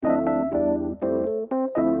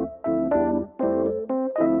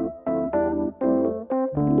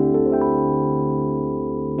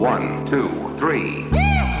One, two, three.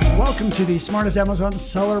 Welcome to the Smartest Amazon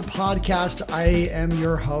Seller Podcast. I am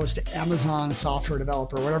your host, Amazon software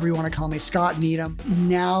developer, whatever you want to call me, Scott Needham.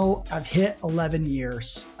 Now I've hit 11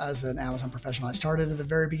 years as an Amazon professional. I started at the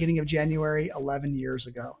very beginning of January 11 years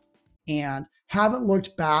ago and haven't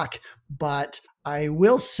looked back, but I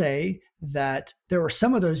will say that there were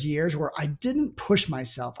some of those years where I didn't push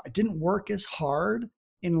myself. I didn't work as hard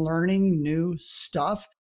in learning new stuff,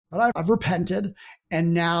 but I've repented.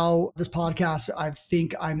 And now this podcast, I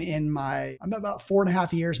think I'm about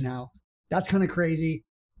 4.5 years now. That's kind of crazy.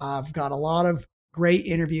 I've got a lot of great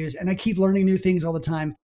interviews and I keep learning new things all the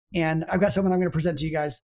time. And I've got someone I'm going to present to you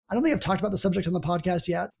guys. I don't think I've talked about the subject on the podcast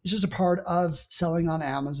yet. It's just a part of selling on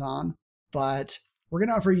Amazon, but we're going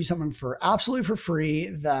to offer you something absolutely for free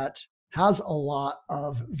that has a lot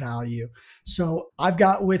of value. So I've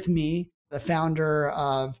got with me the founder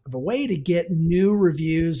of a way to get new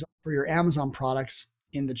reviews for your Amazon products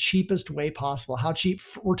in the cheapest way possible. How cheap?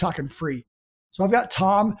 We're talking free. So I've got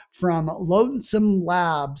Tom from Lonesome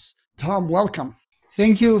Labs. Tom, welcome.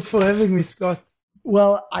 Thank you for having me, Scott.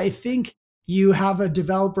 Well, I think you have a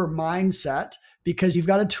developer mindset because you've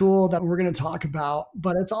got a tool that we're going to talk about,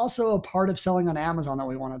 but it's also a part of selling on Amazon that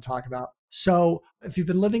we want to talk about. So if you've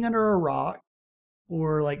been living under a rock,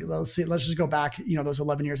 or let's just go back, those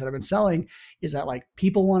 11 years that I've been selling, is that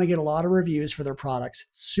people want to get a lot of reviews for their products.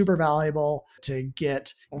 It's super valuable to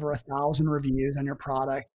get over 1,000 reviews on your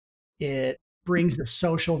product. It brings the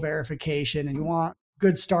social verification and you want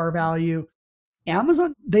good star value.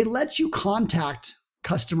 Amazon, they let you contact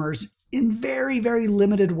customers in very, very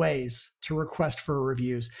limited ways to request for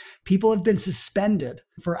reviews. People have been suspended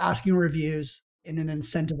for asking reviews in an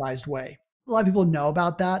incentivized way. A lot of people know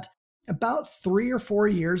about that. About 3 or 4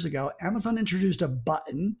 years ago, Amazon introduced a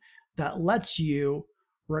button that lets you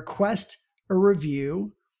request a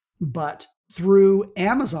review, but through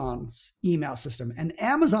Amazon's email system. And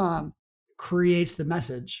Amazon creates the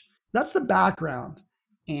message. That's the background.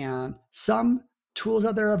 And some tools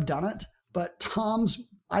out there have done it, but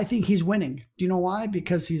I think he's winning. Do you know why?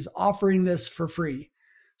 Because he's offering this for free.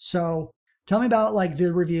 So tell me about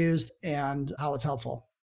the reviews and how it's helpful.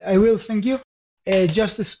 I will, thank you.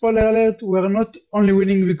 Just a spoiler alert, we're not only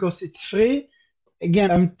winning because it's free. Again,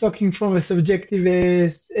 I'm talking from a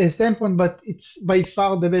subjective standpoint, but it's by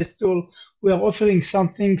far the best tool. We are offering some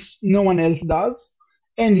things no one else does,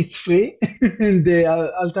 and it's free. And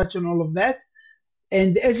I'll touch on all of that.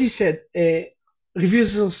 And as you said,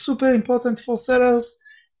 reviews are super important for sellers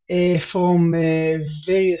from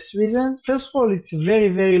various reasons. First of all, it's very,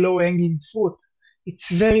 very low-hanging fruit. It's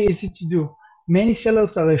very easy to do. Many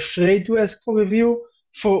sellers are afraid to ask for review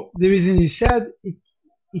for the reason you said.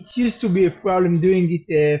 It used to be a problem doing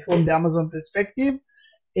it from the Amazon perspective,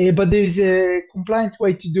 but there is a compliant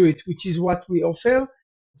way to do it, which is what we offer.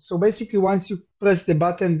 So basically, once you press the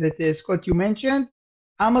button that Scott, you mentioned,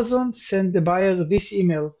 Amazon send the buyer this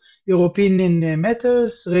email. Your opinion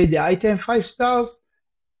matters, rate the item 5 stars,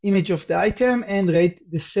 image of the item, and rate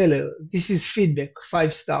the seller. This is feedback,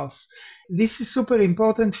 5 stars. This is super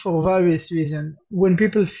important for various reasons. When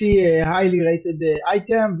people see a highly rated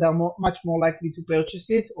item, they're much more likely to purchase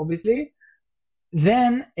it, obviously.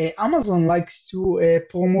 Then Amazon likes to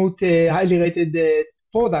promote highly rated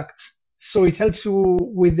products. So it helps you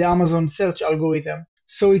with the Amazon search algorithm.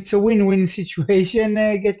 So it's a win-win situation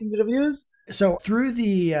getting reviews. So through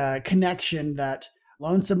the connection that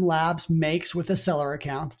Lonesome Labs makes with a seller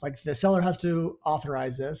account, the seller has to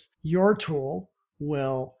authorize this, your tool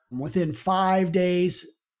will, within 5 days,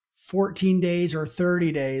 14 days, or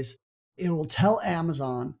 30 days, it will tell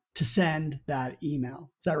Amazon to send that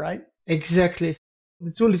email. Is that right? Exactly.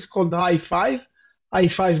 The tool is called i5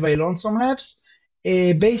 by Lonesome Labs.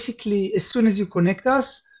 Basically, as soon as you connect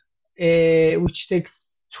us, which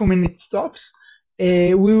takes 2 minutes tops,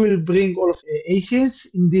 we will bring all of the ACEs,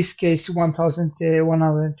 in this case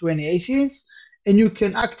 1,120 ACEs, and you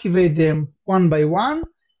can activate them one by one,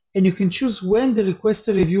 and you can choose when the request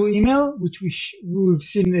a review email, which we've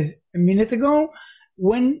seen a minute ago,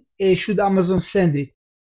 when should Amazon send it?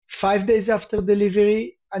 5 days after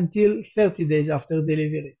delivery until 30 days after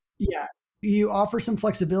delivery. Yeah, you offer some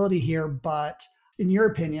flexibility here, but in your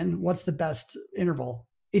opinion, what's the best interval?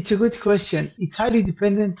 It's a good question. It's highly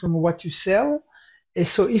dependent on what you sell.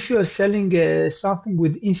 So if you are selling something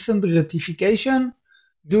with instant gratification,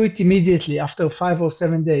 do it immediately after 5 or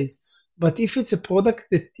 7 days. But if it's a product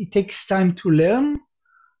that it takes time to learn,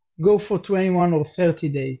 go for 21 or 30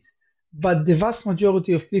 days. But the vast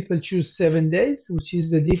majority of people choose 7 days, which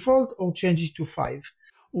is the default, or change it to 5.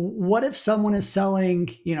 What if someone is selling,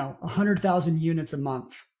 100,000 units a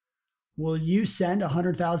month? Will you send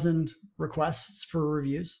 100,000 requests for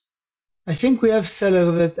reviews? I think we have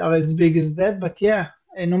sellers that are as big as that, but yeah,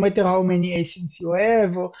 and no matter how many ASINs you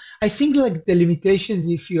have, or I think like the limitations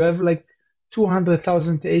if you have like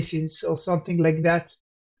 200,000 ASINs or something like that.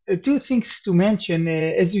 Two things to mention,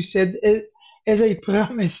 as you said, as I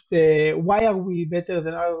promised, why are we better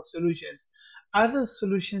than other solutions? Other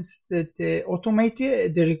solutions that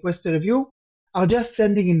automate the request review are just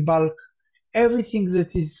sending in bulk. Everything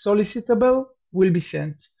that is solicitable will be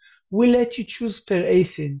sent. We let you choose per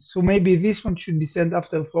ASIN. So maybe this one should be sent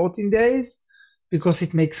after 14 days because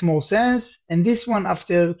it makes more sense, and this one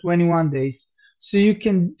after 21 days. So you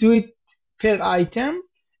can do it per item,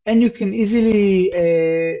 and you can easily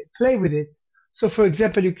play with it. So for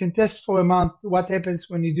example, you can test for a month what happens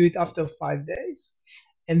when you do it after 5 days.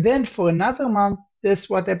 And then for another month, test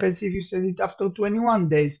what happens if you send it after 21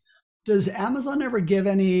 days. Does Amazon ever give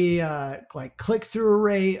any like click-through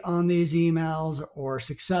rate on these emails or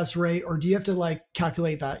success rate, or do you have to like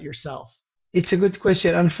calculate that yourself? It's a good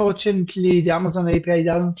question. Unfortunately, the Amazon API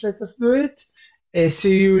doesn't let us do it. So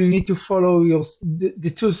you will need to follow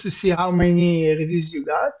the tools to see how many reviews you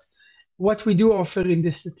got. What we do offer in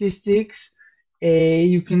the statistics,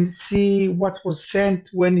 you can see what was sent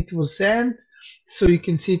when it was sent. So you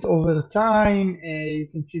can see it over time. You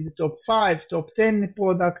can see the top 5, top 10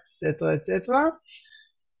 products, etc., etc.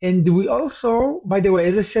 And we also, by the way,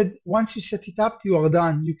 as I said, once you set it up, you are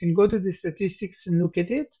done. You can go to the statistics and look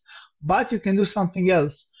at it, but you can do something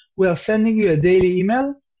else. We are sending you a daily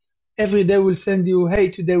email. Every day we'll send you, hey,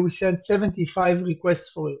 today we sent 75 requests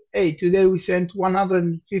for you. Hey, today we sent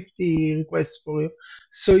 150 requests for you.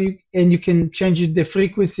 So you can change the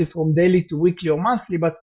frequency from daily to weekly or monthly,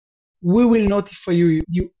 but we will notify you.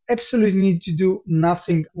 You absolutely need to do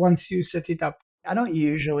nothing once you set it up. I don't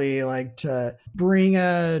usually like to bring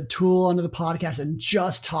a tool onto the podcast and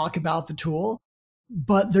just talk about the tool,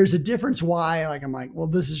 but there's a difference why I'm like, well,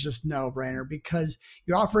 this is just no brainer because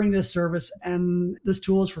you're offering this service and this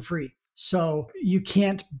tool is for free. So you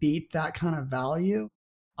can't beat that kind of value.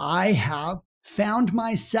 I have found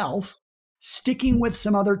myself sticking with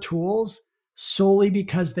some other tools solely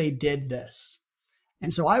because they did this.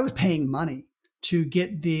 And so I was paying money to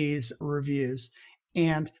get these reviews.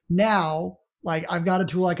 And now, like, I've got a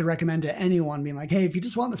tool I could recommend to anyone being like, hey, if you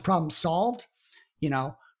just want this problem solved,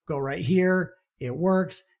 go right here. It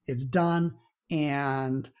works, it's done,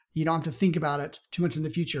 and you don't have to think about it too much in the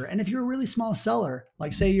future. And if you're a really small seller,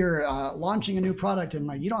 like say you're launching a new product and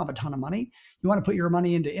like you don't have a ton of money, you want to put your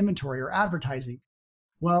money into inventory or advertising.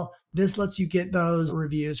 Well, this lets you get those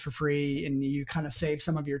reviews for free and you kind of save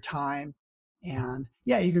some of your time. And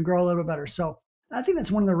yeah, you can grow a little bit better. So I think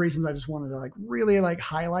that's one of the reasons I just wanted to like really like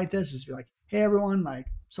highlight this is be like, hey, everyone, like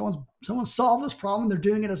someone solved this problem. They're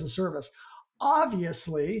doing it as a service.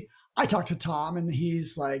 Obviously, I talked to Tom and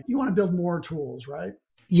he's like, you want to build more tools, right?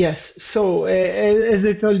 Yes. So as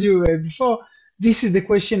I told you before, this is the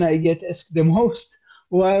question I get asked the most.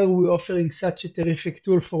 Why are we offering such a terrific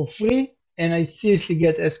tool for free? And I seriously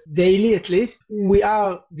get asked daily at least. We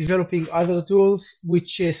are developing other tools,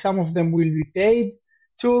 which some of them will be paid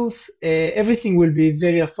tools. Everything will be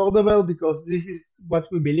very affordable because this is what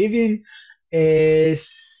we believe in.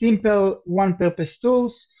 Simple one-purpose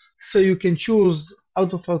tools. So you can choose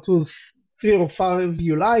out of our tools 3 or 5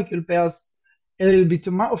 you like. You'll pay us a little bit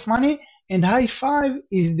of money. And high five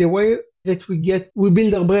is the way that we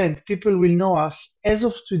build our brand. People will know us. As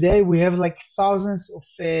of today, we have like thousands of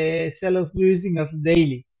sellers using us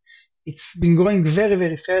daily. It's been growing very,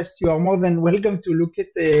 very fast. You are more than welcome to look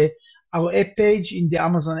at our app page in the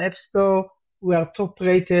Amazon App Store. We are top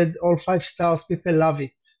rated, all 5 stars. People love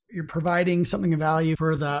it. You're providing something of value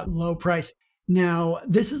for that low price. Now,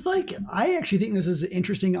 this is like, I actually think this is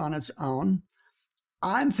interesting on its own.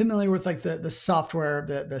 I'm familiar with like the software,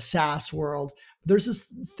 the SaaS world. There's this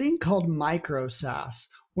thing called micro SaaS,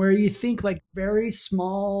 where you think like very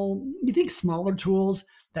small, you think smaller tools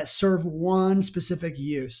that serve one specific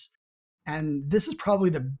use. And this is probably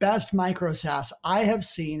the best micro SaaS I have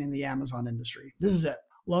seen in the Amazon industry. This is it.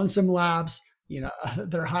 Lonesome Labs,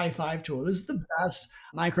 their high five tool. This is the best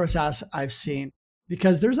micro SaaS I've seen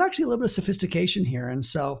because there's actually a little bit of sophistication here. And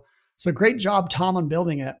so great job, Tom, on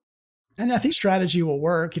building it. And I think strategy will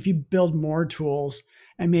work if you build more tools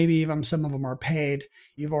and maybe even some of them are paid.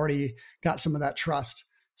 You've already got some of that trust.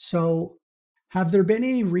 So have there been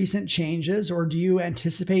any recent changes or do you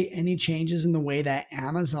anticipate any changes in the way that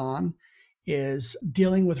Amazon is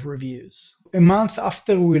dealing with reviews? A month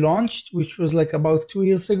after we launched, which was like about 2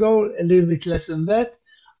 years ago, a little bit less than that,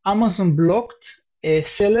 Amazon blocked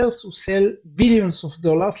sellers who sell billions of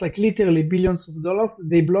dollars, like literally billions of dollars.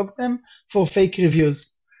 They blocked them for fake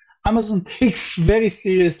reviews. Amazon takes very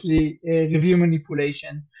seriously review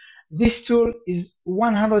manipulation. This tool is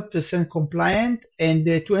 100% compliant, and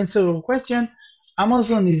to answer your question,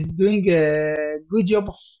 Amazon is doing a good job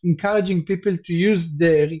of encouraging people to use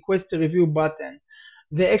the request a review button.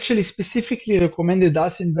 They actually specifically recommended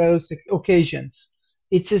us in various occasions.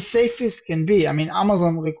 It's as safe as can be. I mean,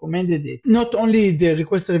 Amazon recommended it. Not only the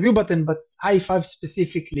request a review button, but High5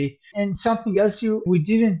 specifically. And something else we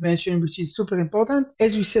didn't mention, which is super important.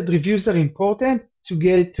 As we said, reviews are important to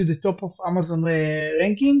get to the top of Amazon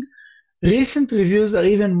ranking. Recent reviews are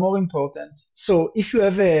even more important. So if you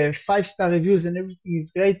have a 5-star reviews and everything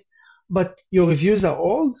is great, but your reviews are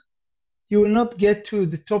old, you will not get to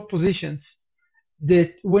the top positions.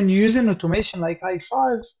 That when you use an automation like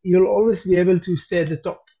High5, you'll always be able to stay at the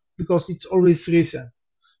top because it's always recent.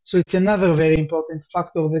 So it's another very important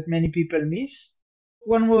factor that many people miss.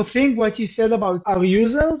 One more thing, what you said about our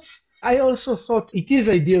users, I also thought it is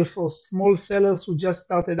ideal for small sellers who just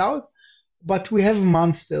started out, but we have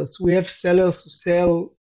monsters. We have sellers who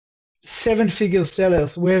sell 7-figure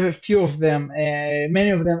sellers. We have a few of them,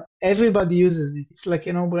 many of them. Everybody uses it. It's like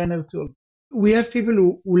a no-brainer tool. We have people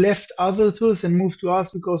who left other tools and moved to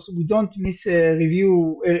us because we don't miss a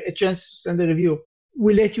review, a chance to send a review.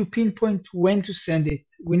 We let you pinpoint when to send it.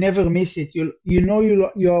 We never miss it. You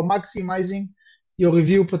are maximizing your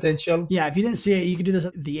review potential. Yeah, if you didn't see it, you could do this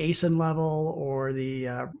at the ASIN level or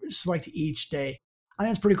the select each day. I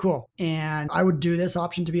think it's pretty cool. And I would do this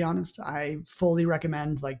option, to be honest. I fully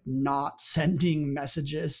recommend not sending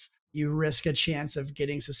messages. You risk a chance of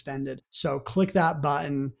getting suspended. So click that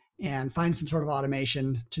button and find some sort of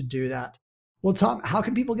automation to do that. Well, Tom, how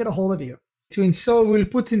can people get a hold of you? To install, we'll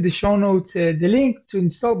put in the show notes the link to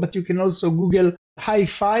install, but you can also Google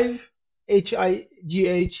High5, Highfive,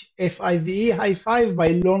 High5 by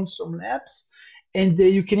Lonesome Labs. And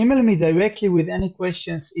you can email me directly with any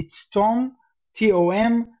questions. It's Tom,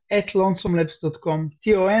 Tom, at lonesomelabs.com.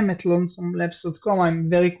 Tom at lonesomelabs.com.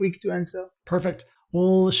 I'm very quick to answer. Perfect.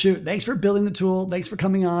 Well, shoot. Thanks for building the tool. Thanks for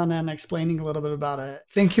coming on and explaining a little bit about it.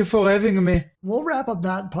 Thank you for having me. We'll wrap up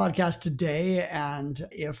that podcast today. And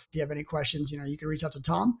if you have any questions, you can reach out to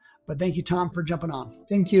Tom. But thank you, Tom, for jumping on.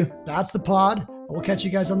 Thank you. That's the pod. We'll catch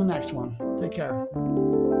you guys on the next one. Take care.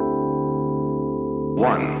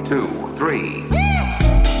 1, 2, 3.